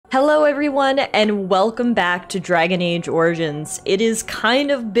Hello everyone, and welcome back to Dragon Age Origins. It is kind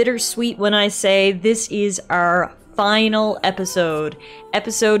of bittersweet when I say this is our final episode.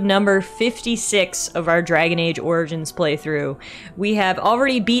 Episode number 56 of our Dragon Age Origins playthrough. We have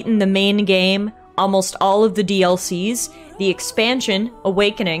already beaten the main game, almost all of the DLCs, the expansion,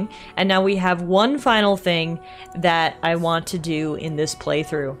 Awakening, and now we have one final thing that I want to do in this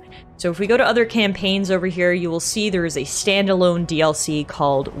playthrough. So if we go to other campaigns over here, you will see there is a standalone DLC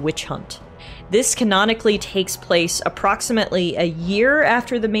called Witch Hunt. This canonically takes place approximately a year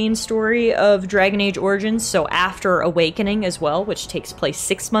after the main story of Dragon Age Origins, so after Awakening as well, which takes place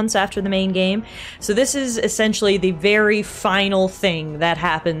 6 months after the main game. So this is essentially the very final thing that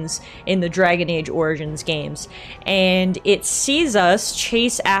happens in the Dragon Age Origins games. And it sees us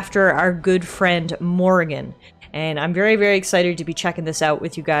chase after our good friend Morrigan. And I'm very, very excited to be checking this out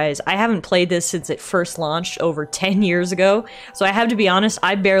with you guys. I haven't played this since it first launched over 10 years ago, so I have to be honest,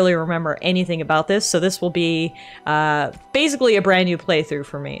 I barely remember anything about this, so this will be basically a brand new playthrough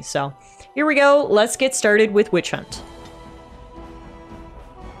for me. So here we go, let's get started with Witch Hunt.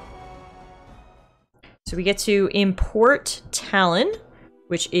 So we get to import Tallen,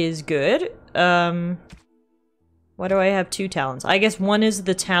 which is good. Why do I have two Talons? I guess one is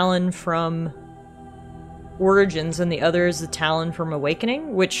the Tallen from Origins and the other is the Tallen from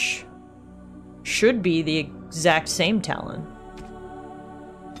Awakening, which should be the exact same Tallen.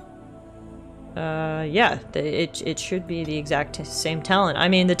 Yeah, it should be the exact same Tallen. I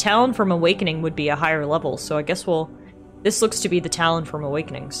mean, the Tallen from Awakening would be a higher level, so I guess this looks to be the Tallen from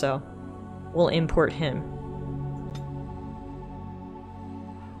Awakening, so we'll import him.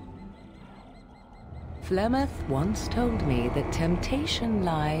 Flemeth once told me that temptation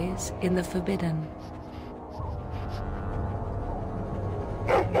lies in the forbidden.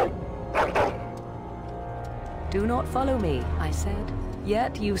 Do not follow me, I said,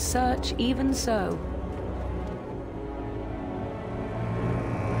 yet you search even so.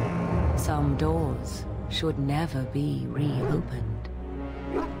 Some doors should never be reopened.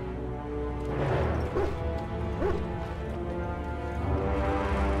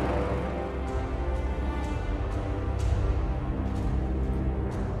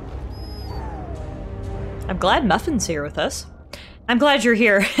 I'm glad Muffin's here with us. I'm glad you're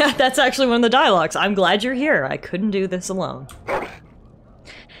here. That's actually one of the dialogues. I'm glad you're here. I couldn't do this alone.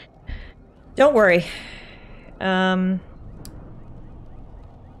 Don't worry. I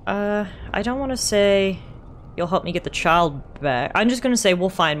don't want to say you'll help me get the child back. I'm just going to say we'll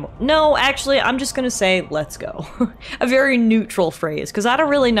find more. No, actually, I'm just going to say let's go. A very neutral phrase, because I don't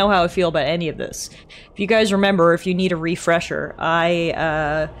really know how I feel about any of this. If you guys remember, if you need a refresher,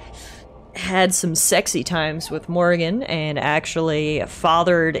 I, had some sexy times with Morrigan and actually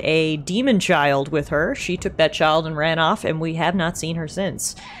fathered a demon child with her. She took that child and ran off, and we have not seen her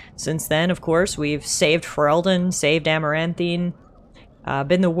since. Since then, of course, we've saved Ferelden, saved Amaranthine,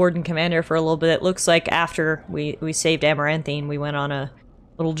 been the Warden Commander for a little bit. It looks like after we saved Amaranthine, we went on a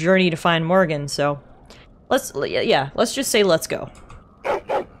little journey to find Morrigan, so let's just say let's go.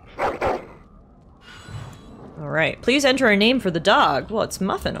 Alright, please enter a name for the dog. Well, it's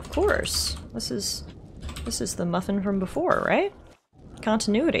Muffin, of course. This is the Muffin from before, right?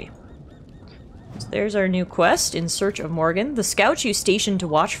 Continuity. So there's our new quest, In Search of Morrigan. The scouts you stationed to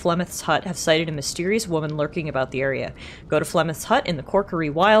watch Flemeth's hut have sighted a mysterious woman lurking about the area. Go to Flemeth's hut in the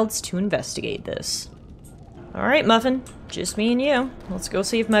Corkery Wilds to investigate this. Alright, Muffin. Just me and you. Let's go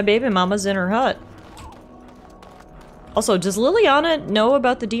see if my baby mama's in her hut. Also, does Liliana know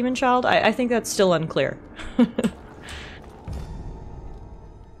about the demon child? I think that's still unclear.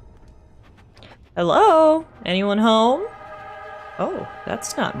 Hello? Anyone home? Oh,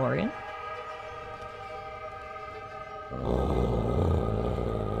 that's not Morrigan.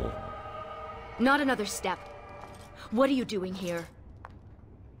 Not another step. What are you doing here?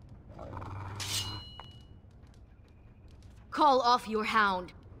 Call off your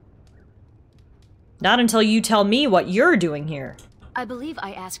hound. Not until you tell me what you're doing here. I believe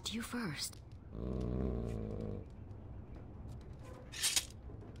I asked you first.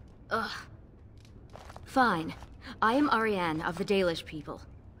 Ugh. Fine. I am Ariane of the Dalish people.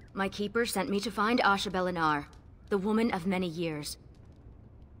 My keeper sent me to find Asha Belinar, the woman of many years.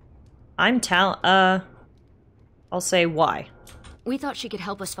 I'm I'll say why. We thought she could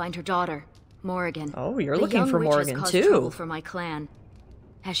help us find her daughter, Morrigan. Oh, you're looking for Morrigan too. Trouble for my clan.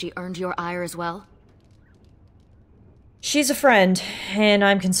 Has she earned your ire as well? She's a friend, and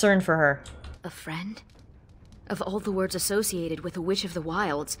I'm concerned for her. A friend? Of all the words associated with a witch of the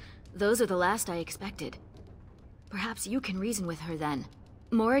wilds, those are the last I expected. Perhaps you can reason with her then.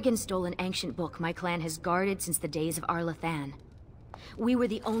 Morrigan stole an ancient book my clan has guarded since the days of Arlathan. We were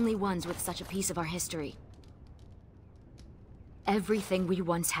the only ones with such a piece of our history. Everything we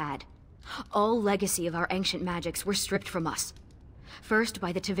once had. All legacy of our ancient magics were stripped from us. First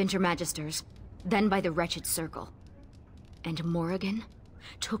by the Tevinter Magisters, then by the wretched Circle. And Morrigan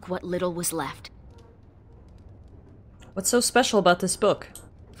took what little was left. What's so special about this book?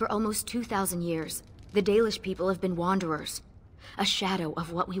 For almost 2,000 years, the Dalish people have been wanderers, a shadow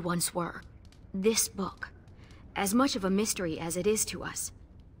of what we once were. This book, as much of a mystery as it is to us,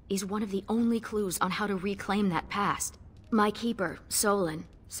 is one of the only clues on how to reclaim that past. My keeper, Solon,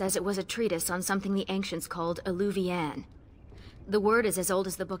 says it was a treatise on something the ancients called Alluvian. The word is as old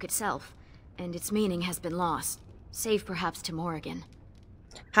as the book itself, and its meaning has been lost, save perhaps to Morrigan.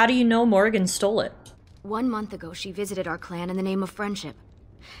 How do you know Morrigan stole it? 1 month ago, she visited our clan in the name of friendship,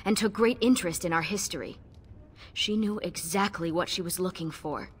 and took great interest in our history. She knew exactly what she was looking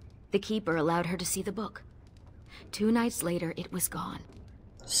for. The keeper allowed her to see the book. 2 nights later, it was gone.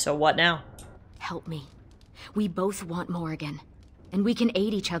 So what now? Help me. We both want Morrigan, and we can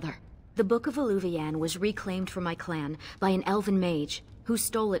aid each other. The Book of Alluvian was reclaimed for my clan by an elven mage, who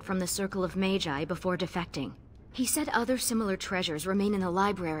stole it from the Circle of Magi before defecting. He said other similar treasures remain in the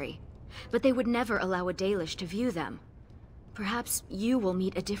library, but they would never allow a Dalish to view them. Perhaps you will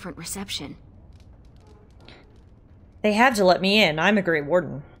meet a different reception. They have to let me in. I'm a Grey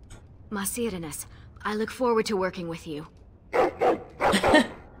Warden. Masirinus, I look forward to working with you.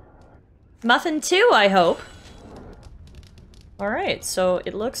 Muffin too, I hope. Alright, so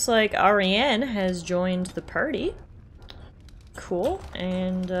it looks like Ariane has joined the party. Cool,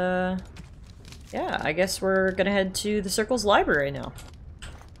 and yeah, I guess we're gonna head to the Circle's library now.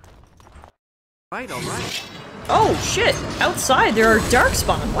 Right, alright. Oh shit! Outside there are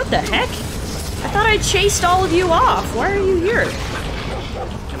darkspawn. What the heck? I thought I chased all of you off. Why are you here?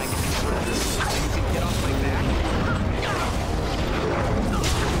 Can I get you can get off my back?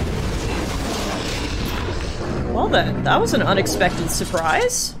 Well then, that was an unexpected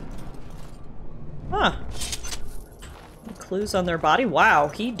surprise. Huh. Clues on their body? Wow,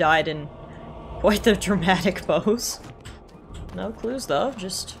 he died in quite the dramatic pose. No clues though,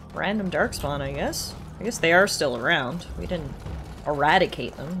 just random darkspawn, I guess. I guess they are still around. We didn't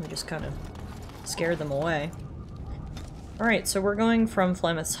eradicate them, we just kind of scared them away. Alright, so we're going from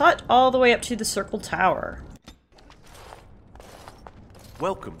Flemeth's hut all the way up to the Circle Tower.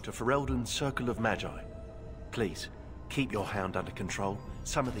 Welcome to Ferelden's Circle of Magi. Please, keep your hound under control.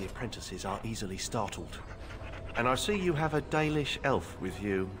 Some of the apprentices are easily startled. And I see you have a Dalish elf with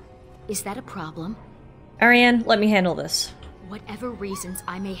you. Is that a problem? Ariane, let me handle this. Whatever reasons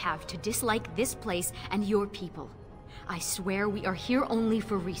I may have to dislike this place and your people, I swear we are here only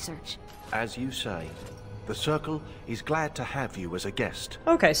for research. As you say, the Circle is glad to have you as a guest.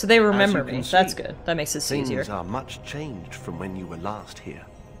 Okay, so they remember me. See, That's good. That makes this easier. Things are much changed from when you were last here.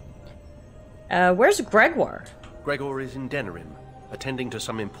 Where's Gregoire? Gregor is in Denerim, attending to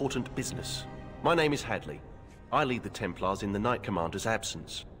some important business. My name is Hadley. I lead the Templars in the Knight Commander's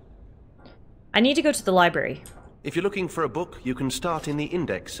absence. I need to go to the library. If you're looking for a book, you can start in the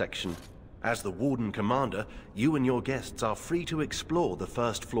Index section. As the Warden Commander, you and your guests are free to explore the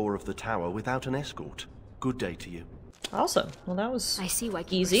first floor of the tower without an escort. Good day to you. Awesome. Well, that was I see why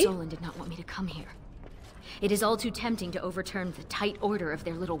Keeper easy. Solon did not want me to come here. It is all too tempting to overturn the tight order of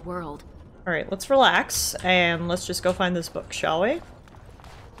their little world. Alright, let's relax, and let's just go find this book, shall we?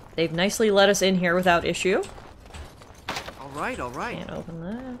 They've nicely let us in here without issue. Alright, alright. Can't open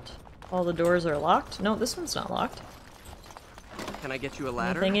that. All the doors are locked. No, this one's not locked. Can I get you a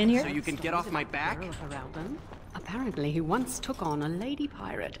ladder? Anything in here? So you can get off my back? Ferelden. Apparently, he once took on a lady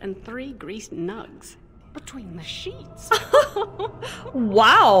pirate and 3 greased nugs between the sheets.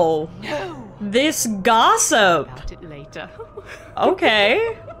 Wow! No! This gossip! About it later.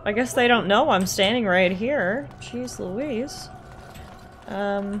 Okay. I guess they don't know I'm standing right here. Jeez Louise.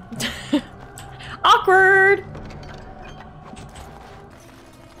 Awkward!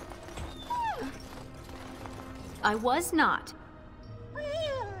 I was not.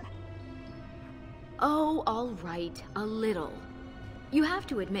 Oh, all right, a little. You have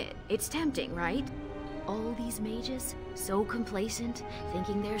to admit, it's tempting, right? All these mages, so complacent,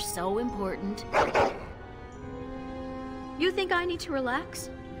 thinking they're so important. You think I need to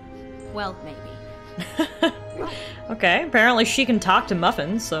relax? Well, maybe. Okay, apparently she can talk to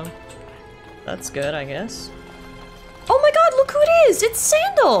muffins, so that's good, I guess. Oh my god, look who it is! It's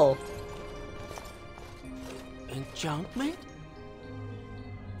Sandal! Enchantment?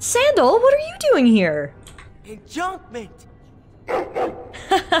 Sandal, what are you doing here? Enchantment!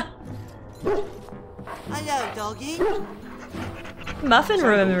 Hello, doggy. Muffin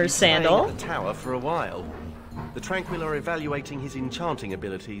remembers Staying Sandal. at the tower for a while. The Tranquil are evaluating his enchanting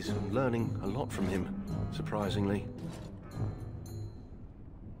abilities and learning a lot from him, surprisingly.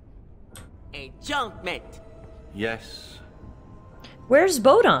 Enchantment. Yes. Where's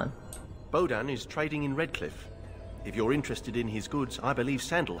Bodon? Bodan is trading in Redcliffe. If you're interested in his goods, I believe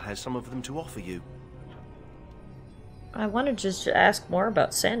Sandal has some of them to offer you. I wanted just to ask more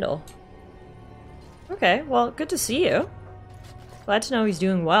about Sandal. Okay, well, good to see you. Glad to know he's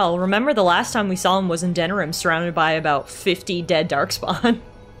doing well. Remember the last time we saw him was in Denerim, surrounded by about 50 dead Darkspawn.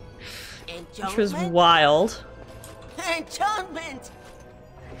 Which was wild. Enchantment!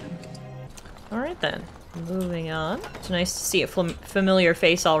 Alright then, moving on. It's nice to see a familiar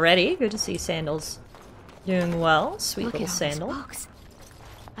face already. Good to see Sandal's doing well. Sweet Look little at all Sandal. these books.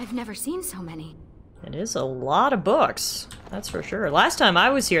 I've never seen so many. It is a lot of books, that's for sure. Last time I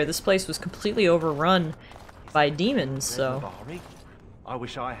was here, this place was completely overrun by demons, so I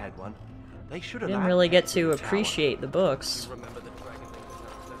wish I had one. They should I have didn't really get to appreciate the books.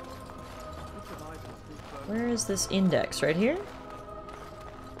 Where is this index? Right here?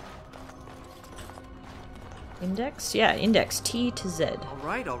 Index? Yeah, index T to Z.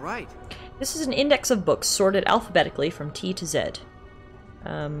 Alright, alright. This is an index of books sorted alphabetically from T to Z.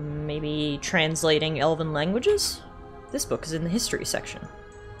 Maybe translating Elven languages? This book is in the history section.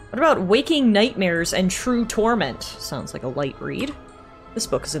 What about Waking Nightmares and True Torment? Sounds like a light read. This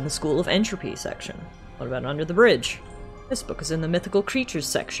book is in the School of Entropy section. What about Under the Bridge? This book is in the Mythical Creatures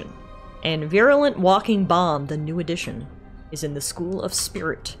section. And Virulent Walking Bomb, the new edition, is in the School of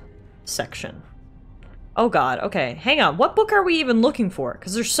Spirit section. Oh god, okay, hang on. What book are we even looking for?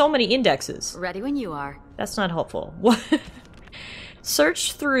 Because there's so many indexes. Ready when you are. That's not helpful. What?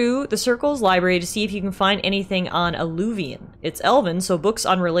 Search through the Circle's library to see if you can find anything on Alluvian. It's Elven, so books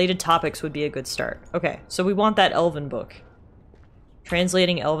on related topics would be a good start. Okay, so we want that Elven book.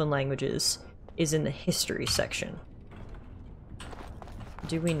 Translating Elven languages is in the history section.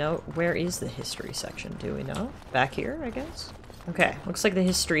 Do we know? Where is the history section? Do we know? Back here, I guess? Okay, looks like the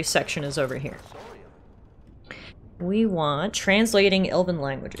history section is over here. We want translating Elven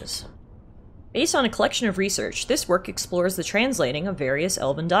languages. Based on a collection of research, this work explores the translating of various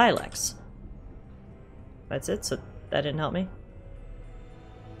Elven dialects. That's it? So that didn't help me?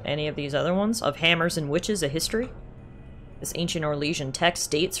 Any of these other ones? Of Hammers and Witches, a history? This ancient Orlesian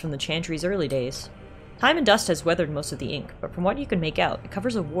text dates from the Chantry's early days. Time and dust has weathered most of the ink, but from what you can make out, it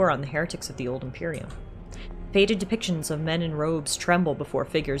covers a war on the heretics of the Old Imperium. Faded depictions of men in robes tremble before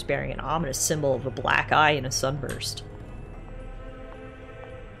figures bearing an ominous symbol of a black eye in a sunburst.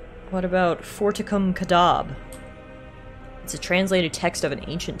 What about Forticum Kadab? It's a translated text of an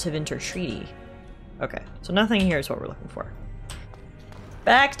ancient Tevinter treaty. Okay, so nothing here is what we're looking for.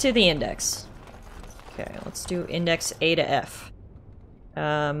 Back to the index. Okay, let's do index A to F.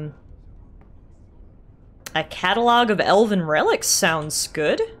 A catalog of elven relics sounds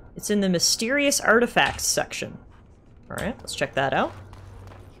good. It's in the mysterious artifacts section. Alright, let's check that out.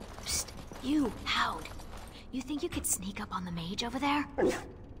 Psst, you, Hound. You think you could sneak up on the mage over there?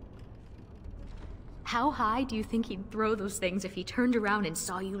 How high do you think he'd throw those things if he turned around and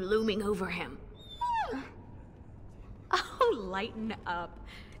saw you looming over him? Oh, lighten up.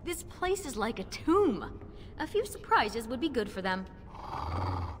 This place is like a tomb. A few surprises would be good for them.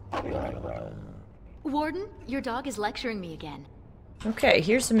 Warden, your dog is lecturing me again. Okay,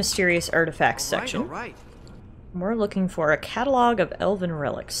 here's the mysterious artifacts section. Alright. We're looking for a catalog of elven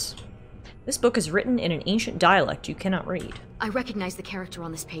relics. This book is written in an ancient dialect you cannot read. I recognize the character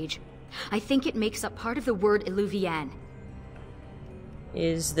on this page. I think it makes up part of the word Illuvian.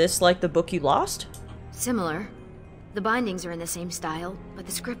 Is this like the book you lost? Similar. The bindings are in the same style, but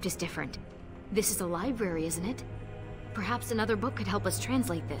the script is different. This is a library, isn't it? Perhaps another book could help us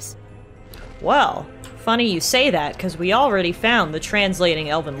translate this. Well, funny you say that, because we already found the Translating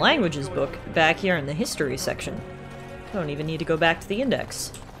Elven Languages book back here in the history section. Don't even need to go back to the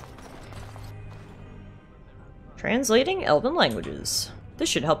index. Translating Elven Languages. This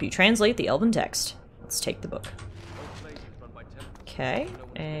should help you translate the Elven text. Let's take the book. Okay,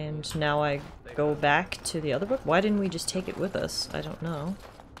 and now I go back to the other book. Why didn't we just take it with us? I don't know.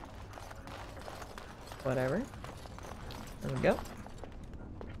 Whatever. There we go.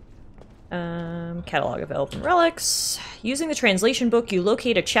 Catalog of Elven Relics. Using the translation book, you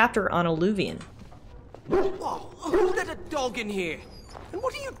locate a chapter on Alluvian. Whoa, who let a dog in here? And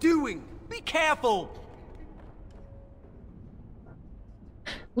what are you doing? Be careful!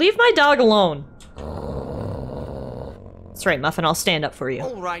 Leave my dog alone. That's right, Muffin, I'll stand up for you.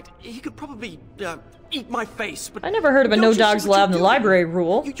 Alright, he could probably, eat my face, but... I never heard of a Don't no you see dogs what allowed in you're the doing? library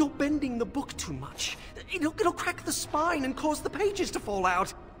rule. You're bending the book too much. It'll crack the spine and cause the pages to fall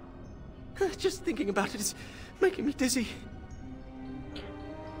out. Just thinking about it is making me dizzy.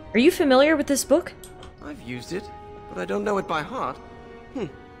 Are you familiar with this book? I've used it, but I don't know it by heart.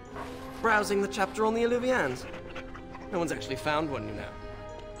 Browsing the chapter on the Illuvians. No one's actually found one, you know.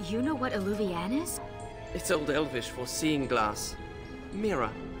 You know what Illuvian is? It's Old Elvish for seeing glass.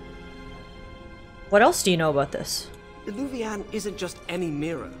 Mirror. What else do you know about this? Illuvian isn't just any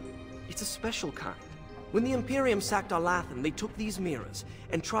mirror. It's a special kind. When the Imperium sacked Arlathan, they took these mirrors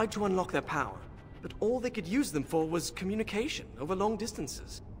and tried to unlock their power. But all they could use them for was communication over long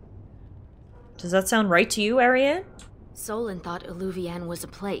distances. Does that sound right to you, Ariane? Solon thought Illuvian was a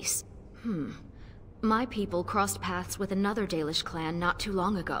place. My people crossed paths with another Dalish clan not too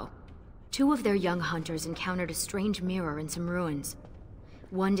long ago. 2 of their young hunters encountered a strange mirror in some ruins.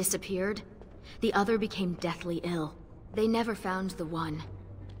 One disappeared, the other became deathly ill. They never found the one,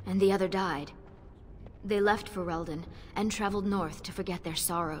 and the other died. They left Ferelden and traveled north to forget their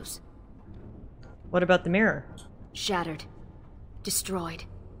sorrows. What about the mirror? Shattered. Destroyed.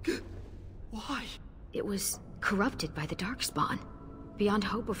 Why? It was corrupted by the Darkspawn, beyond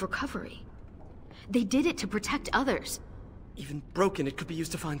hope of recovery. They did it to protect others. Even broken, it could be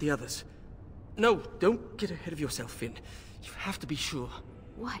used to find the others. No, don't get ahead of yourself, Finn. You have to be sure.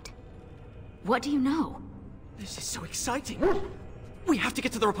 What? What do you know? This is so exciting. We have to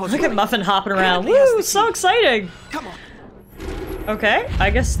get to the repository. Look at Muffin hopping around. Apparently has Woo, the so key. exciting! Come on. Okay,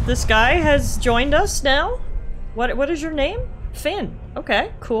 I guess this guy has joined us now. What is your name? Finn.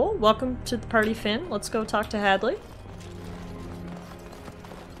 Okay, cool. Welcome to the party, Finn. Let's go talk to Hadley.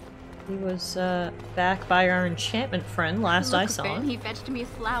 He was back by our enchantment friend last I saw him. He fetched me a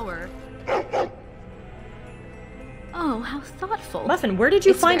flower. Oh, how thoughtful. Muffin, where did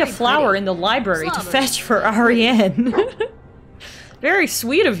you It's find a very flower pretty. in the library to Flowers. fetch for Ariane? Very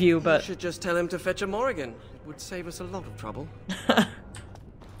sweet of you, You but... should just tell him to fetch a Morrigan. It would save us a lot of trouble.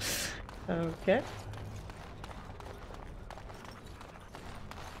 Okay.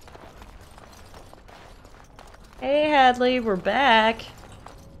 Hey Hadley, we're back.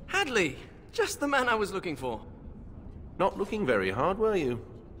 Hadley! Just the man I was looking for. Not looking very hard, were you?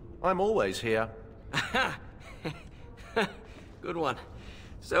 I'm always here. Good one.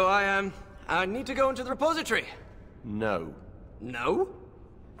 So I need to go into the repository. No. No?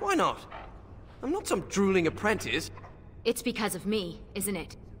 Why not? I'm not some drooling apprentice. It's because of me, isn't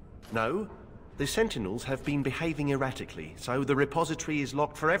it? No. The Sentinels have been behaving erratically, so the repository is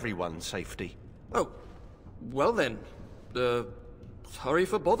locked for everyone's safety. Oh, well then. Sorry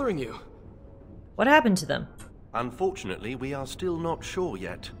for bothering you. What happened to them? Unfortunately, we are still not sure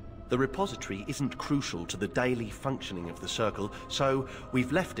yet. The repository isn't crucial to the daily functioning of the Circle, so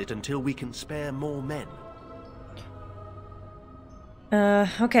we've left it until we can spare more men.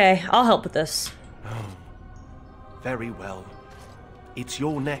 Okay, I'll help with this. Very well. It's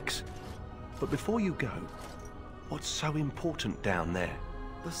your necks. But before you go, what's so important down there?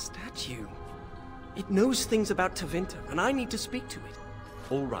 The statue. It knows things about Tevinter, and I need to speak to it.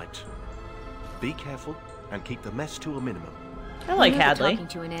 All right. Be careful and keep the mess to a minimum. I like Never Hadley. talking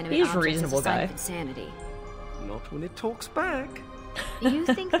to inanimate He's a objects is reasonable a sign guy. of insanity. Not when it talks back. You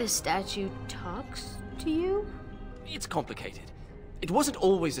think the statue talks to you? It's complicated. It wasn't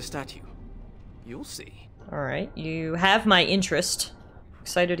always a statue. You'll see. Alright, you have my interest.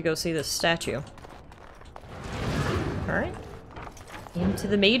 Excited to go see this statue. Alright. Into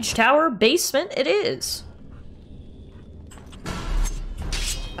the Mage Tower basement it is.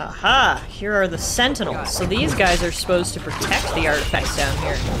 Aha! Here are the Sentinels. So these guys are supposed to protect the artifacts down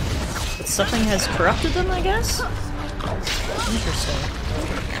here. But something has corrupted them, I guess? Interesting.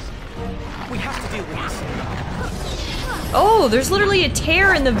 We have to deal with this. Oh, there's literally a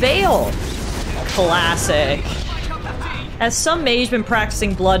tear in the veil! Classic. Has some mage been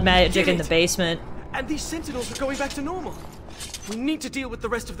practicing blood magic in the basement? And these sentinels are going back to normal. We need to deal with the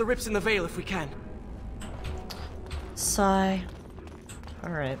rest of the rips in the veil if we can. Sigh.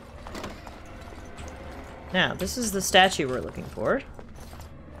 Alright. Now, this is the statue we're looking for.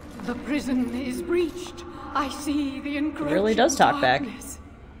 The prison is breached. I see the encroaching really does talk back. darkness.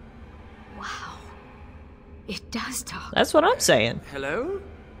 Wow. It does talk. That's what I'm saying. Hello?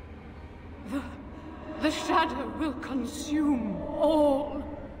 The shadow will consume all.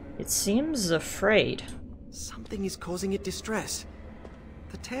 It seems afraid. Something is causing it distress.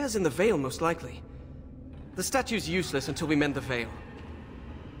 The tears in the veil, most likely. The statue's useless until we mend the veil.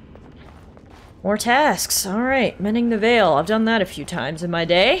 More tasks. Alright, mending the veil. I've done that a few times in my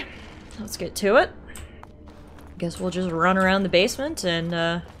day. Let's get to it. Guess we'll just run around the basement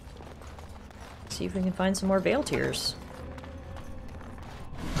and, see if we can find some more veil tears.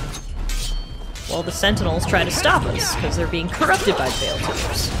 while the Sentinels try to stop us, because they're being corrupted by the Veil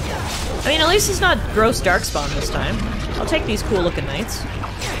Tears. I mean, at least it's not gross Darkspawn this time. I'll take these cool-looking knights.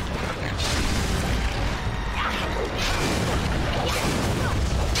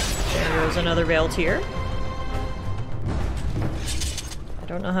 There goes another Veil Tear. I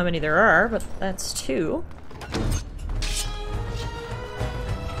don't know how many there are, but that's 2.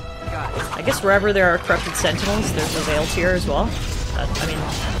 I guess wherever there are corrupted Sentinels, there's a Veil Tear as well. I mean,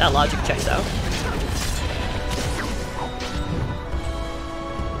 that logic checks out.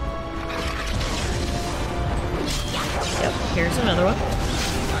 Yep, here's another one.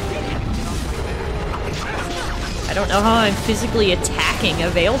 I don't know how I'm physically attacking a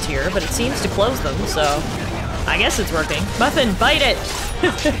Veil Tear, but it seems to close them, so I guess it's working. Muffin, bite it!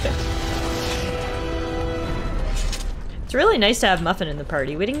 It's really nice to have Muffin in the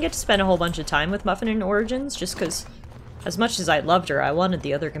party. We didn't get to spend a whole bunch of time with Muffin in Origins, just because, as much as I loved her, I wanted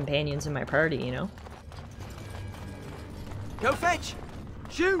the other companions in my party, you know? Go fetch!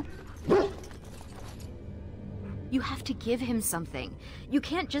 Shoot! You have to give him something. You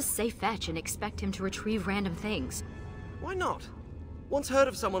can't just say fetch and expect him to retrieve random things. Why not? Once heard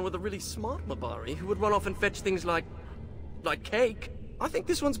of someone with a really smart Mabari who would run off and fetch things like cake. I think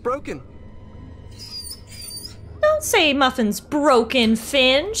this one's broken. Don't say Muffin's broken,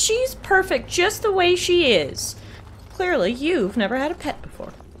 Finn. She's perfect just the way she is. Clearly, you've never had a pet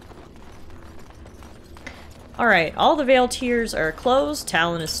before. Alright, all the Veil Tears are closed.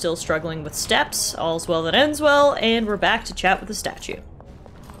 Tallen is still struggling with steps. All's well that ends well, and we're back to chat with the statue.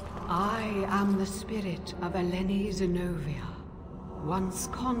 I am the spirit of Eleni Zenobia, once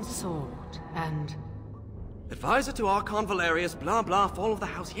consort and... Advisor to Archon Valerius, blah blah, fall of the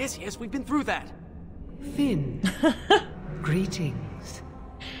house. Yes, we've been through that. Finn. Greetings.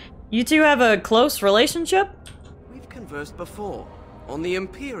 You two have a close relationship? We've conversed before, on the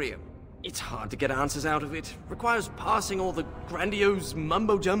Imperium. It's hard to get answers out of it. Requires parsing all the grandiose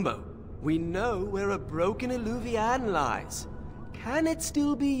mumbo-jumbo. We know where a broken Illuvian lies. Can it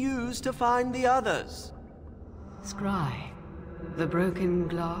still be used to find the others? Scry, the broken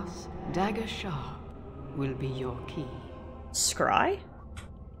glass, dagger sharp, will be your key. Scry?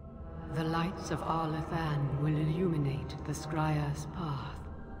 The lights of Arlathan will illuminate the Scryer's path.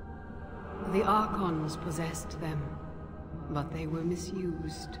 The Archons possessed them, but they were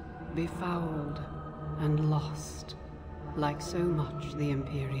misused, befouled, and lost, like so much the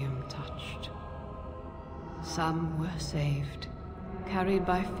Imperium touched. Some were saved, carried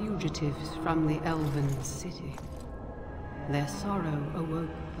by fugitives from the Elven city. Their sorrow awoke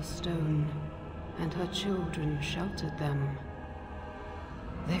the stone, and her children sheltered them.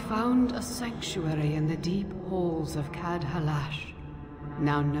 They found a sanctuary in the deep halls of Cadhalash,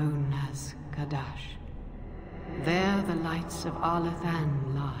 now known as Kadash. There the lights of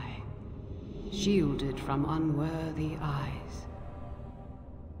Arlathan lie, shielded from unworthy eyes.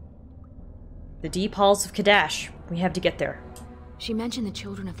 The deep halls of Kadash. We have to get there. She mentioned the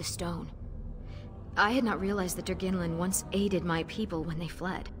Children of the Stone. I had not realized that Durginlin once aided my people when they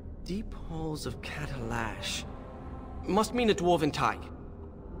fled. Deep halls of Catalash. Must mean a dwarven tyke.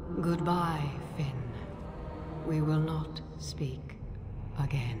 Goodbye, Finn. We will not speak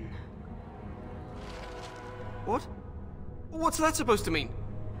again. What? What's that supposed to mean?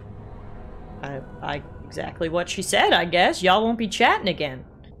 Exactly what she said, I guess. Y'all won't be chatting again.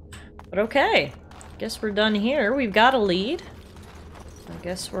 But okay. Guess we're done here. We've got a lead. I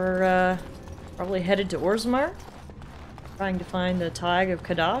guess we're, probably headed to Orzammar. Trying to find the Tig of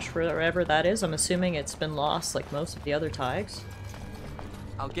Kadash, wherever that is. I'm assuming it's been lost like most of the other Tigs.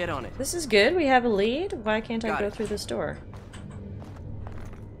 I'll get on it. This is good. We have a lead. Why can't I Got go it. through this door?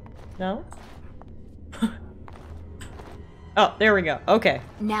 No? Oh, there we go. Okay.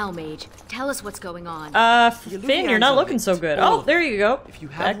 Now, Mage, tell us what's going on. Finn, you're not looking so good. All Oh, of there you go. If you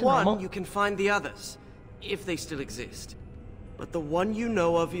Back have to one, normal. you can find the others, if they still exist. But the one you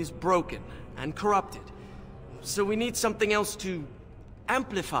know of is broken and corrupted. So we need something else to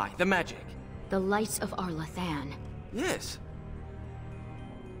amplify the magic. The lights of Arlathan. Yes.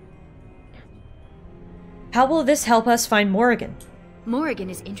 How will this help us find Morrigan? Morrigan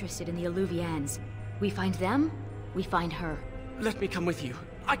is interested in the Illuvians. We find them, we find her. Let me come with you.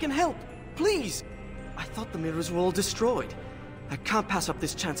 I can help. Please. I thought the mirrors were all destroyed. I can't pass up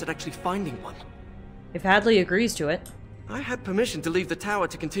this chance at actually finding one. If Hadley agrees to it. I had permission to leave the tower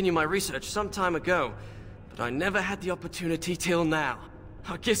to continue my research some time ago, but I never had the opportunity till now.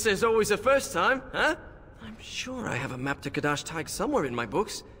 I guess there's always a first time, huh? I'm sure I have a map to Kadash Tig somewhere in my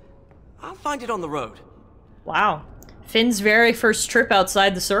books. I'll find it on the road. Wow. Finn's very first trip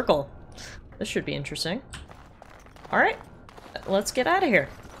outside the circle. This should be interesting. Alright. Let's get out of here.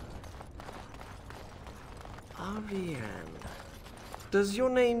 Ariane. Does your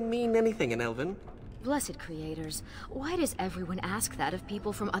name mean anything in Elven? Blessed creators, why does everyone ask that of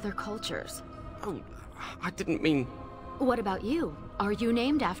people from other cultures? Oh, I didn't mean... What about you? Are you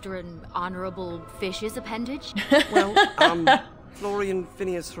named after an honorable fish's appendage? Well, Florian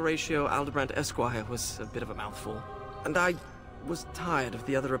Phineas Horatio Aldebrand Esquire was a bit of a mouthful. And I was tired of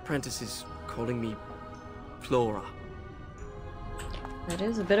the other apprentices calling me Flora. That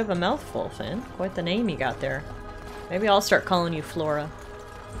is a bit of a mouthful, Finn. Quite the name you got there. Maybe I'll start calling you Flora.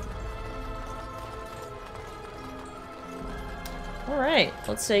 Alright,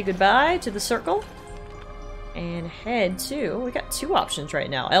 let's say goodbye to the circle. And head to... We got two options right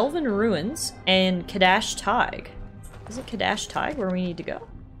now. Elven Ruins and Kadash Tig. Is it Kadash Tig where we need to go?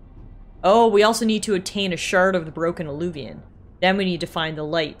 Oh, we also need to obtain a shard of the Broken Alluvian. Then we need to find the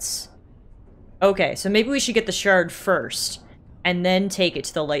lights. Okay, so maybe we should get the shard first. And then take it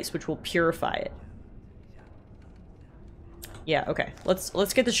to the lights, which will purify it. Yeah, okay.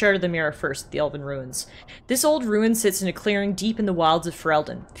 Let's get the Shard of the Mirror first, the Elven Ruins. This old ruin sits in a clearing deep in the wilds of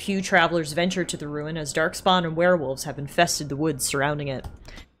Ferelden. Few travelers venture to the ruin, as darkspawn and werewolves have infested the woods surrounding it.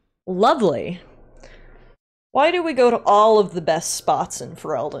 Lovely. Why do we go to all of the best spots in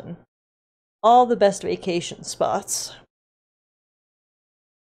Ferelden? All the best vacation spots.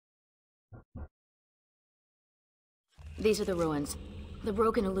 These are the ruins. The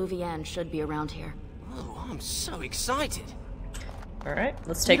Broken Alluvian should be around here. Oh, I'm so excited. Alright,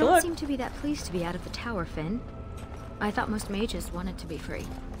 let's take a You look. don't seem to be that pleased to be out of the tower, Finn. I thought most mages wanted to be free.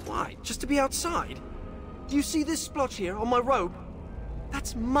 Why? Just to be outside? Do you see this splotch here on my robe?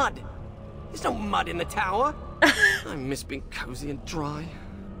 That's mud. There's no mud in the tower. I miss being cozy and dry.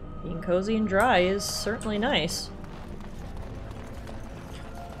 Being cozy and dry is certainly nice.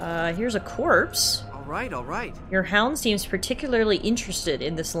 Here's a corpse. All right. Your hound seems particularly interested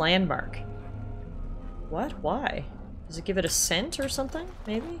in this landmark. What? Why? Does it give it a scent or something?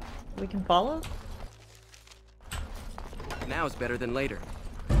 Maybe? We can follow? Now is better than later.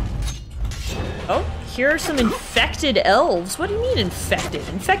 Oh, here are some infected elves. What do you mean infected?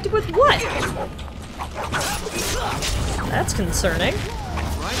 Infected with what? That's concerning.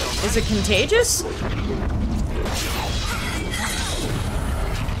 Is it contagious?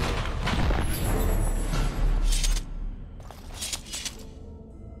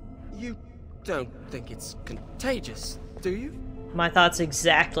 You don't think it's contagious, do you? My thoughts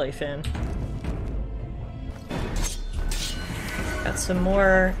exactly, Finn. Got some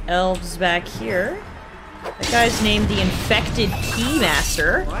more elves back here. That guy's named the Infected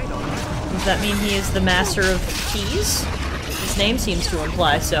Keymaster. Does that mean he is the master of keys? His name seems to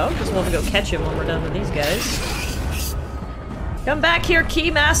imply so, because we'll have to go catch him when we're done with these guys. Come back here,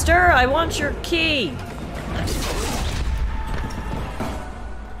 Keymaster! I want your key!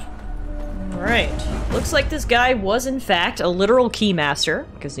 Alright. Looks like this guy was in fact a literal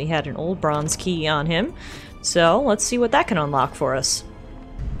keymaster, because he had an old bronze key on him. So, let's see what that can unlock for us.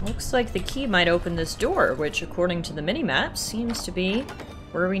 Looks like the key might open this door, which according to the minimap seems to be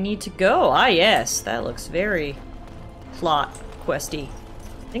where we need to go. Ah yes, that looks very plot questy.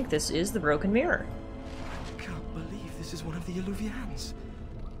 I think this is the Broken Mirror. I can't believe this is one of the Alluvians.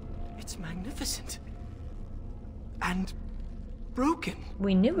 It's magnificent. And broken.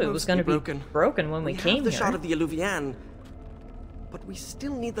 We knew it was going to be broken when we came have the here. shard of the Alluvian, but we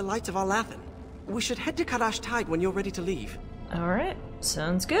still need the lights of Arlathan. We should head to Kadash Tig when you're ready to leave. Alright,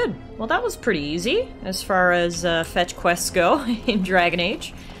 sounds good. Well, that was pretty easy as far as fetch quests go in Dragon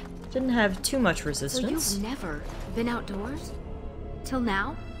Age. Didn't have too much resistance. So you've never been outdoors? Till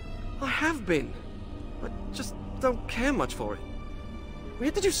now? I have been, but just don't care much for it. We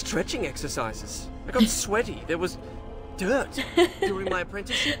had to do stretching exercises. I got sweaty. There was dirt during my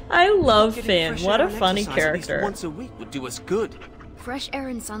apprenticeship. I love Getting Finn. fresh What air a and funny exercise at least character. once a week would do us good. Fresh air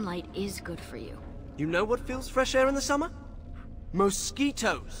and sunlight is good for you. You know what fills fresh air in the summer?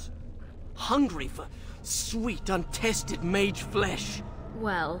 Mosquitoes. Hungry for sweet, untested mage flesh.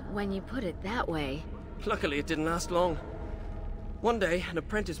 Well, when you put it that way... Luckily, it didn't last long. One day, an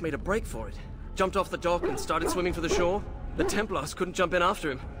apprentice made a break for it. Jumped off the dock and started swimming for the shore. The Templars couldn't jump in after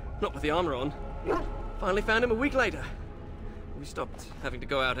him. Not with the armor on. Finally found him a week later. We stopped having to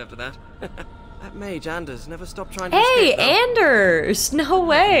go out after that. That mage, Anders, never stopped trying to Hey, escape, though. Anders! No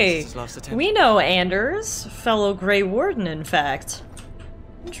way! This is his last attempt. We know Anders. Fellow Grey Warden, in fact.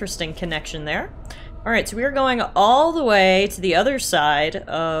 Interesting connection there. Alright, so we are going all the way to the other side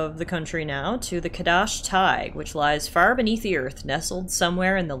of the country now, to the Kadash Tig, which lies far beneath the earth, nestled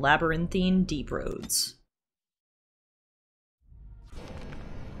somewhere in the labyrinthine deep roads.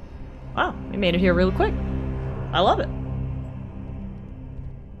 Wow, we made it here real quick. I love it.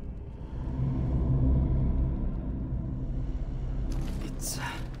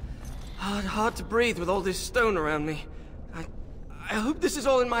 hard to breathe with all this stone around me. I hope this is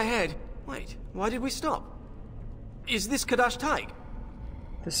all in my head. Wait, why did we stop? Is this Kadash Taig?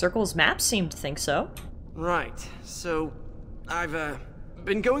 The circle's map seemed to think so. Right, so I've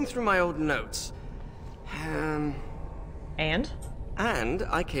been going through my old notes. And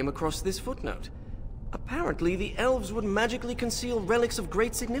I came across this footnote. Apparently, the elves would magically conceal relics of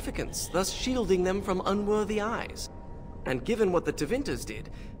great significance, thus shielding them from unworthy eyes. And given what the Tevinter did,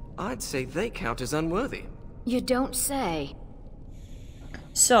 I'd say they count as unworthy. You don't say.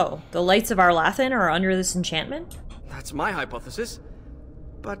 So, the lights of Arlathan are under this enchantment? That's my hypothesis.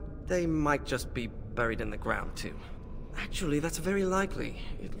 But they might just be buried in the ground, too. Actually, that's very likely.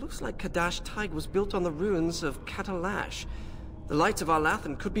 It looks like Kadash Taig was built on the ruins of Catalash. The lights of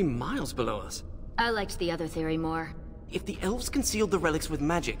Arlathan could be miles below us. I liked the other theory more. If the elves concealed the relics with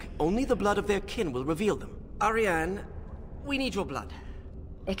magic, only the blood of their kin will reveal them. Ariane, we need your blood.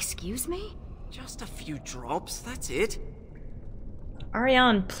 Excuse me? Just a few drops, that's it.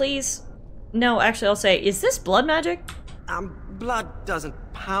 Ariane, please. No, actually, I'll say, is this blood magic? Blood doesn't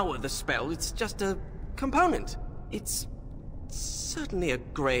power the spell, it's just a component. It's certainly a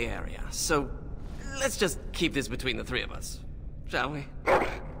gray area, so let's just keep this between the three of us, shall we?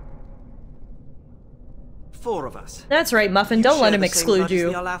 4 of us. That's right, Muffin. Don't let him exclude you.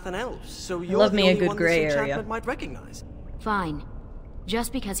 The Arlathan elves, so you're Love the me a only good one gray this area. enchantment might recognize. Fine.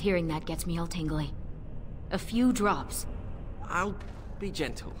 Just because hearing that gets me all tingly. A few drops. I'll be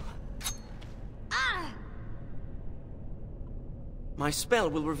gentle. My spell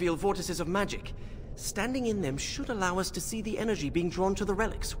will reveal vortices of magic. Standing in them should allow us to see the energy being drawn to the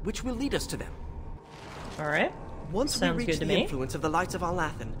relics, which will lead us to them. Alright. Once Sounds we good reach to the me. influence of the lights of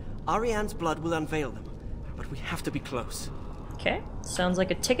Arlathan, Ariane's blood will unveil them. But we have to be close. Okay. Sounds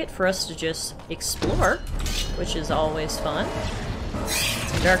like a ticket for us to just explore, which is always fun.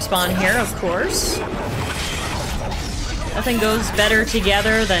 Darkspawn here, of course. Nothing goes better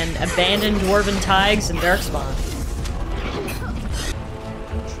together than abandoned dwarven taigs and Darkspawn.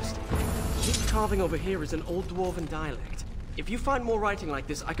 Interesting. This carving over here is an old dwarven dialect. If you find more writing like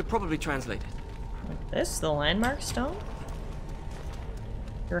this, I could probably translate it. Like this, the landmark stone?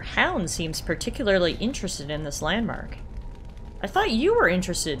 Your hound seems particularly interested in this landmark. I thought you were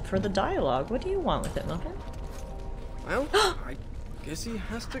interested for the dialogue. What do you want with it, Muffin? Well, I guess he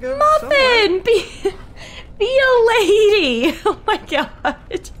has to go Muffin! Be a lady! Oh my god.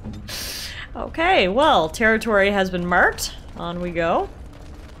 Okay, well, territory has been marked. On we go.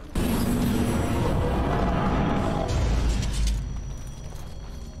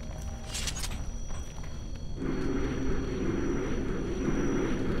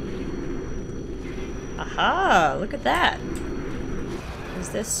 Aha, look at that. Is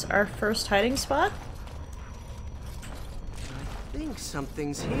this our first hiding spot? I think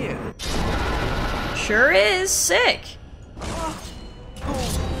something's here. Sure is. Sick.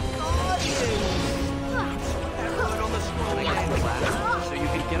 So you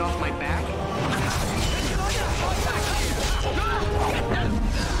can get off my back?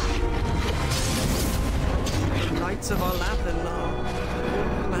 The lights of Arlathan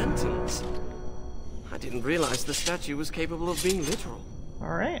are lanterns. I didn't realize the statue was capable of being literal.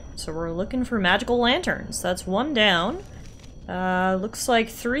 Alright, so we're looking for magical lanterns. That's 1 down. Looks like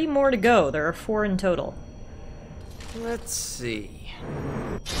 3 more to go. There are 4 in total. Let's see.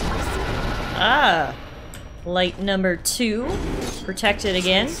 Ah! Light number 2. Protected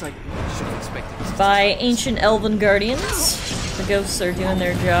again It's like I should have expected this. by ancient elven guardians. The ghosts are doing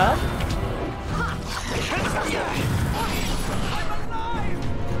their job.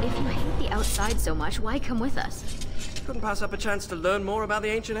 If you hate the outside so much, why come with us? Couldn't pass up a chance to learn more about the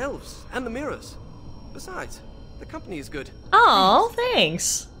ancient elves and the mirrors. Besides, the company is good. Oh,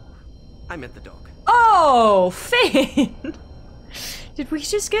 thanks. I meant the dog. Oh, Finn! Did we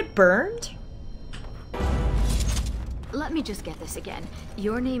just get burned? Let me just get this again.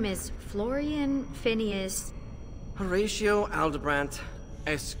 Your name is Florian Phineas... Horatio Aldebrandt,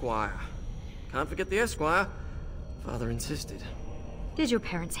 Esquire. Can't forget the Esquire. Father insisted. Did your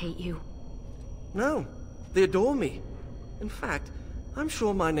parents hate you? No, they adore me. In fact, I'm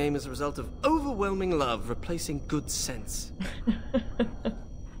sure my name is a result of overwhelming love replacing good sense.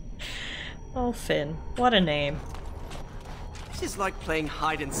 Oh, Finn. What a name. This is like playing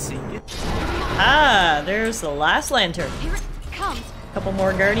hide and seek. Ah, there's the last lantern. Here it comes! Couple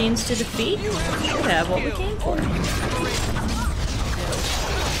more guardians to defeat. Should have what we came for. We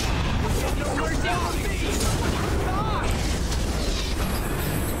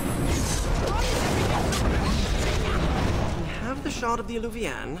have the shard of the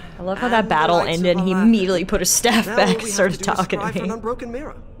Alluvian. I love how and that the battle lights of ended and he Arlathan. immediately put his staff Now back all and we have started to do is talking strive to for me. an unbroken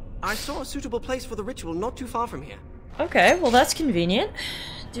mirror. I saw a suitable place for the ritual not too far from here. Okay, well that's convenient.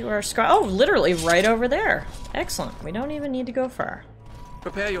 Do our scry- oh, literally right over there. Excellent. We don't even need to go far.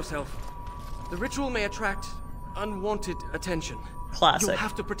 Prepare yourself. The ritual may attract unwanted attention. Classic. You'll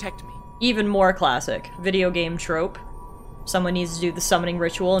have to protect me. Even more classic. Video game trope. Someone needs to do the summoning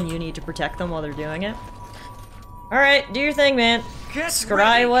ritual and you need to protect them while they're doing it. Alright, do your thing, man. Get Scry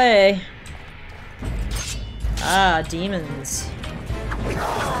ready. away. Ah, demons.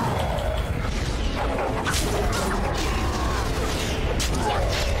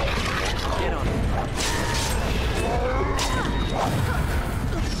 Get on it.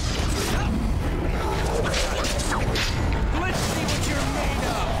 Let's see what you're made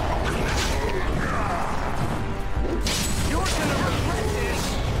of. You're gonna regret this.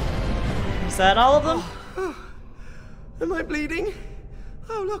 Is that all of them? Am I bleeding?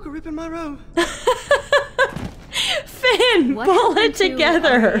 Oh, look, a rip in my robe. Finn, What pull happened it to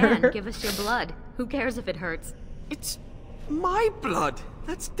together. Ariane? Give us your blood. Who cares if it hurts? It's my blood.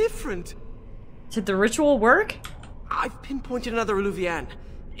 That's different. Did the ritual work? I've pinpointed another Illuvian.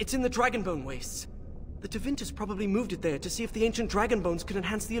 It's in the Dragonbone Wastes. The Tevintus probably moved it there to see if the ancient dragon bones could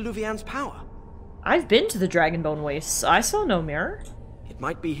enhance the Illuvian's power. I've been to the Dragonbone Wastes. I saw no mirror. It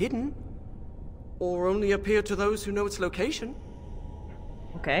might be hidden, or only appear to those who know its location.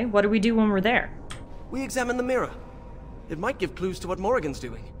 Okay, what do we do when we're there? We examine the mirror. It might give clues to what Morrigan's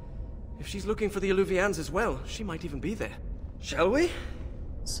doing. If she's looking for the Illuvians as well, she might even be there. Shall we?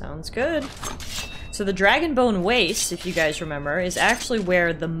 Sounds good. So the Dragonbone Wastes, if you guys remember, is actually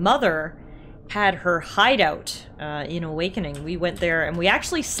where the mother had her hideout in Awakening. We went there and we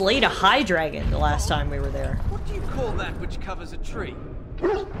actually slayed a high dragon the last time we were there. What do you call that which covers a tree?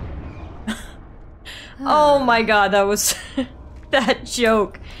 Oh my god, that was... that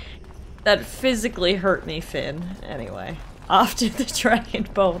joke. That physically hurt me, Finn. Anyway, off to the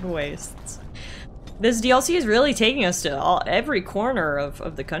Dragonbone Wastes. This DLC is really taking us to every corner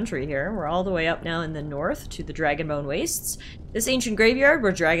of the country here. We're all the way up now in the north to the Dragonbone Wastes. This ancient graveyard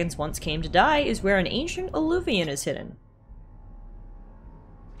where dragons once came to die is where an ancient Illuvian is hidden.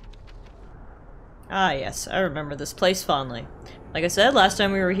 Ah yes, I remember this place fondly. Like I said, last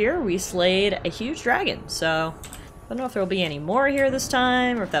time we were here, we slayed a huge dragon, so... I don't know if there'll be any more here this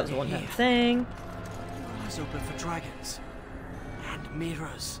time, or if that was a one-time thing. Eyes open for dragons. And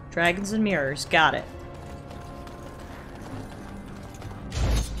mirrors. Dragons and mirrors, got it.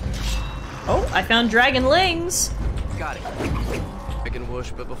 Oh, I found dragonlings! Got it. Dragon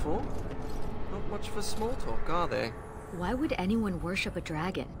worshiper before? Not much for small talk, are they? Why would anyone worship a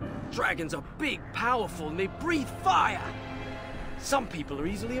dragon? Dragons are big, powerful, and they breathe fire! Some people are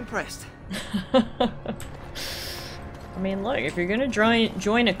easily impressed. I mean, look, if you're gonna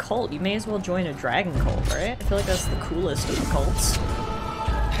join a cult, you may as well join a dragon cult, right? I feel like that's the coolest of the cults.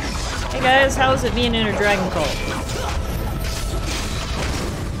 Hey guys, how is it being in a dragon cult?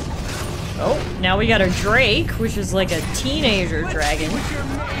 Oh, now we got a Drake, which is like a teenager dragon.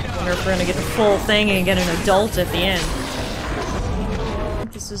 I wonder if we're gonna get the full thing and get an adult at the end. I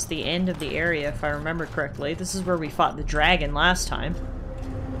think this is the end of the area, if I remember correctly. This is where we fought the dragon last time.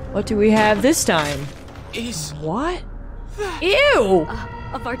 What do we have this time? What? Ew!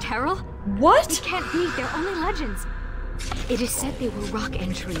 Of our Terrell? What? It can't be, they're only legends. It is said they were rock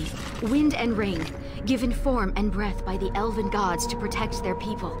and tree, wind and rain, given form and breath by the elven gods to protect their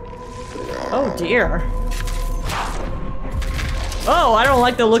people. Oh dear. Oh, I don't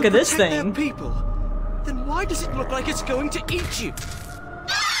like the look of this Protect thing. their people? Then why does it look like it's going to eat you?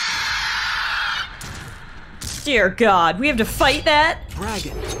 Dear God, we have to fight that?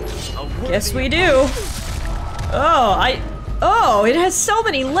 Dragon. Guess we do. Oh, it has so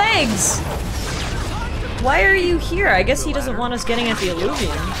many legs! Why are you here? I guess he doesn't want us getting at the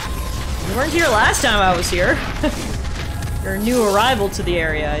Illuvian. You weren't here last time I was here. You're a new arrival to the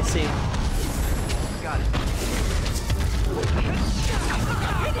area, I see. Got it.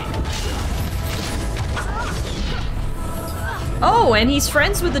 Oh, and he's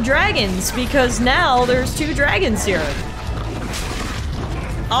friends with the dragons, because now there's 2 dragons here.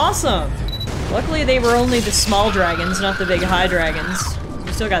 Awesome! Luckily they were only the small dragons, not the big high dragons.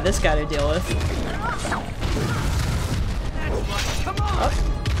 We still got this guy to deal with. Oh.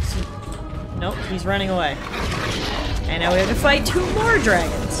 Nope, he's running away. And now we have to fight 2 more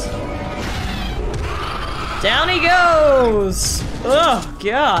dragons. Down he goes! Oh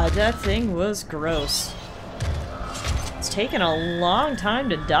god, that thing was gross. It's taken a long time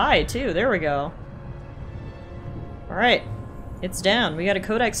to die, too. There we go. Alright. It's down. We got a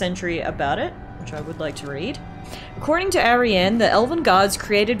codex entry about it, which I would like to read. According to Ariane, the elven gods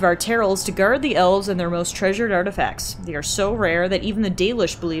created Varterals to guard the elves and their most treasured artifacts. They are so rare that even the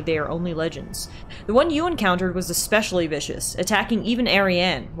Dalish believe they are only legends. The one you encountered was especially vicious, attacking even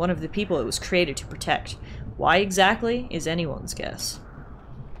Ariane, one of the people it was created to protect. Why exactly is anyone's guess.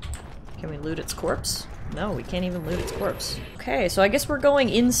 Can we loot its corpse? No, we can't even loot its corpse. Okay, so I guess we're going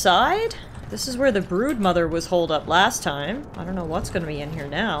inside? This is where the Broodmother was holed up last time. I don't know what's going to be in here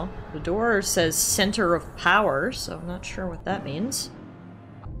now. The door says Center of Power, so I'm not sure what that means.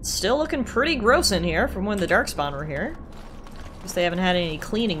 It's still looking pretty gross in here from when the Darkspawn were here. Guess they haven't had any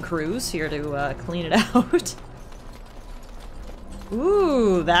cleaning crews here to clean it out.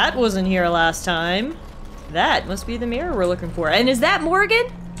 Ooh, that wasn't here last time. That must be the mirror we're looking for. And is that Morgan?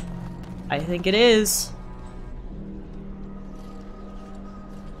 I think it is.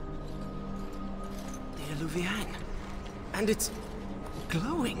 And it's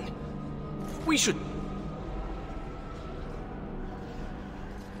glowing. We should...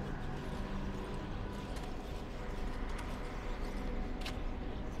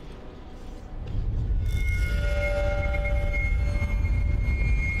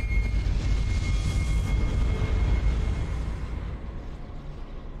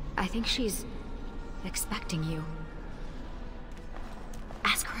 I think she's expecting you.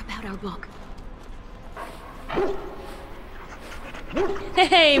 Ask her about our book.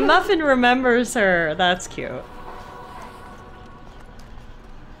 Hey, Muffin remembers her. That's cute.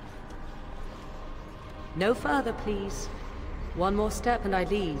 No further, please. One more step and I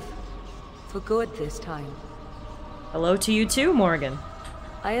leave. For good this time. Hello to you too, Morgan.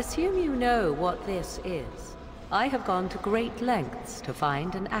 I assume you know what this is. I have gone to great lengths to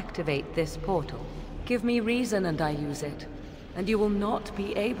find and activate this portal. Give me reason and I use it, and you will not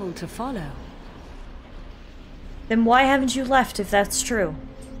be able to follow. Then why haven't you left if that's true?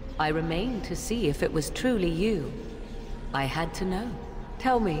 I remained to see if it was truly you. I had to know.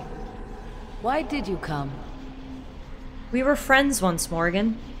 Tell me, why did you come? We were friends once,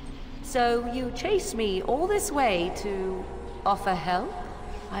 Morgan. So you chased me all this way to offer help?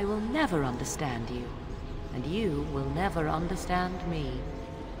 I will never understand you, and you will never understand me.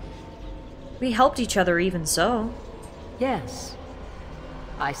 We helped each other even so. Yes,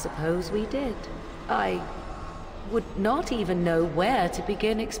 I suppose we did. I would not even know where to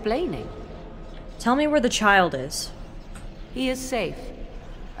begin explaining. Tell me where the child is. He is safe,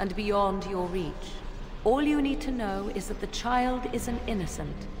 and beyond your reach. All you need to know is that the child is an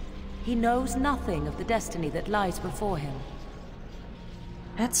innocent. He knows nothing of the destiny that lies before him.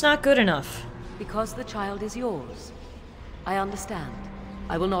 That's not good enough. Because the child is yours. I understand.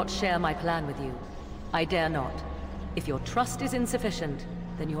 I will not share my plan with you. I dare not. If your trust is insufficient,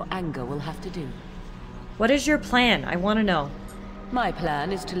 then your anger will have to do. What is your plan? I want to know. My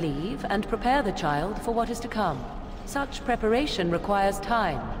plan is to leave and prepare the child for what is to come. Such preparation requires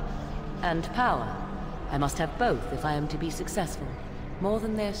time and power. I must have both if I am to be successful. More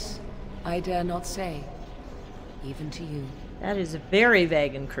than this, I dare not say, even to you. That is very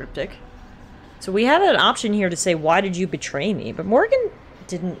vague and cryptic. So we have an option here to say, why did you betray me? But Morgan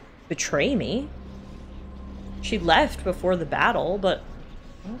didn't betray me. She left before the battle, but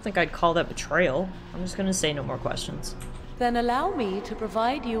I don't think I'd call that betrayal. I'm just gonna say no more questions. Then allow me to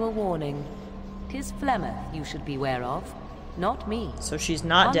provide you a warning. 'Tis Flemeth you should beware of, not me. So she's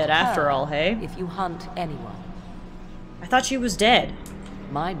not Hunt dead after her all, hey? if you hunt anyone. I thought she was dead.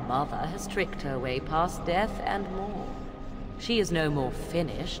 My mother has tricked her way past death and more. She is no more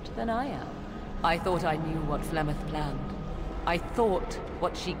finished than I am. I thought I knew what Flemeth planned. I thought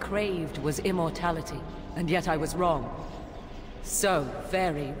what she craved was immortality, and yet I was wrong. So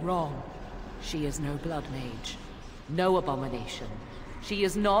very wrong. She is no blood mage, no abomination. She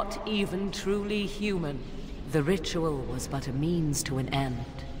is not even truly human. The ritual was but a means to an end,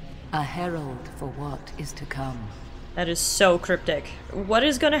 a herald for what is to come. That is so cryptic. What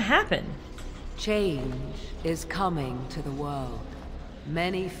is gonna happen? Change is coming to the world.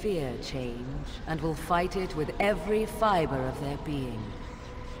 Many fear change, and will fight it with every fiber of their being.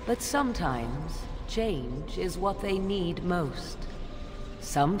 But sometimes, change is what they need most.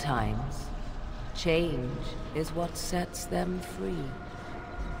 Sometimes, change is what sets them free.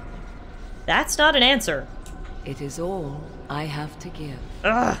 That's not an answer. It is all I have to give.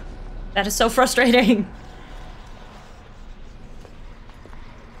 Ugh, that is so frustrating.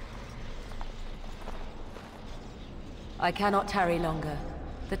 I cannot tarry longer.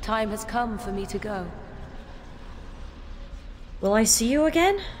 The time has come for me to go. Will I see you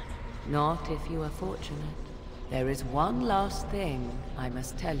again? Not if you are fortunate. There is one last thing I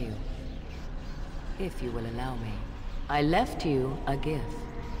must tell you. If you will allow me. I left you a gift.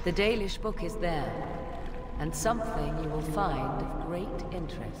 The Dalish book is there. and something you will find of great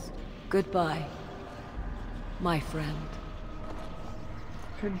interest. Goodbye, my friend.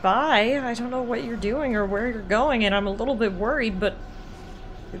 Goodbye? I don't know what you're doing or where you're going, and I'm a little bit worried, but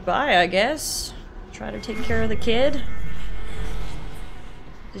goodbye, I guess. Try to take care of the kid.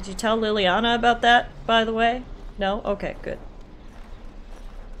 Did you tell Liliana about that, by the way? No? Okay, good.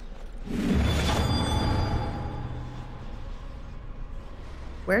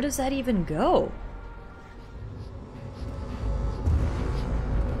 Where does that even go?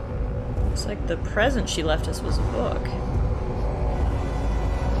 Looks like the present she left us was a book.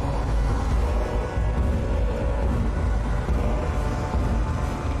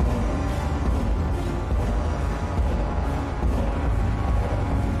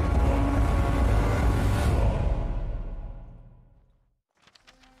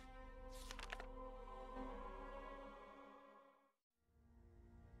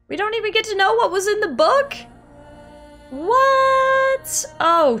 We don't even get to know what was in the book? What?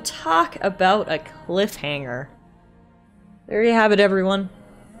 Oh, talk about a cliffhanger. There you have it, everyone.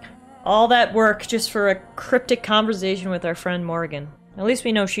 All that work just for a cryptic conversation with our friend Morgan. At least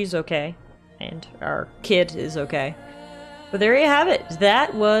we know she's okay. And our kid is okay. But there you have it.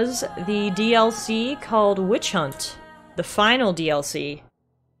 That was the DLC called Witch Hunt. The final DLC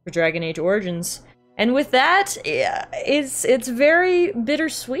for Dragon Age Origins. And with that, it's very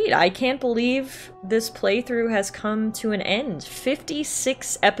bittersweet. I can't believe this playthrough has come to an end.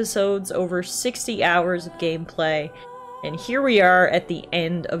 56 episodes, over 60 hours of gameplay. And here we are at the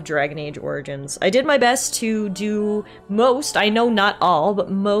end of Dragon Age Origins. I did my best to do most, I know not all, but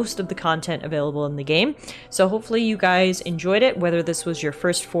most of the content available in the game. So hopefully you guys enjoyed it, whether this was your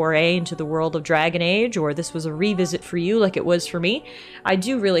first foray into the world of Dragon Age, or this was a revisit for you like it was for me. I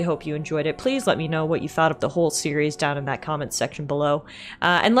do really hope you enjoyed it. Please let me know what you thought of the whole series down in that comment section below.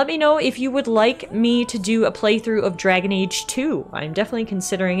 And let me know if you would like me to do a playthrough of Dragon Age 2. I'm definitely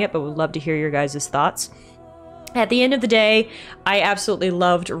considering it, but would love to hear your guys' thoughts. At the end of the day, I absolutely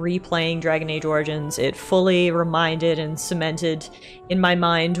loved replaying Dragon Age Origins. It fully reminded and cemented in my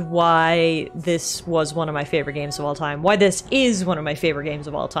mind why this was one of my favorite games of all time. Why this is one of my favorite games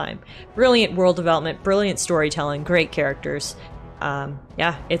of all time. Brilliant world development, brilliant storytelling, great characters.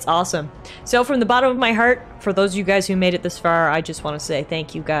 Yeah, it's awesome. So from the bottom of my heart, for those of you guys who made it this far, I just want to say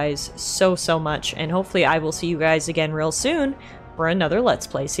thank you guys so much. And hopefully I will see you guys again real soon for another Let's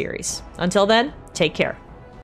Play series. Until then, take care.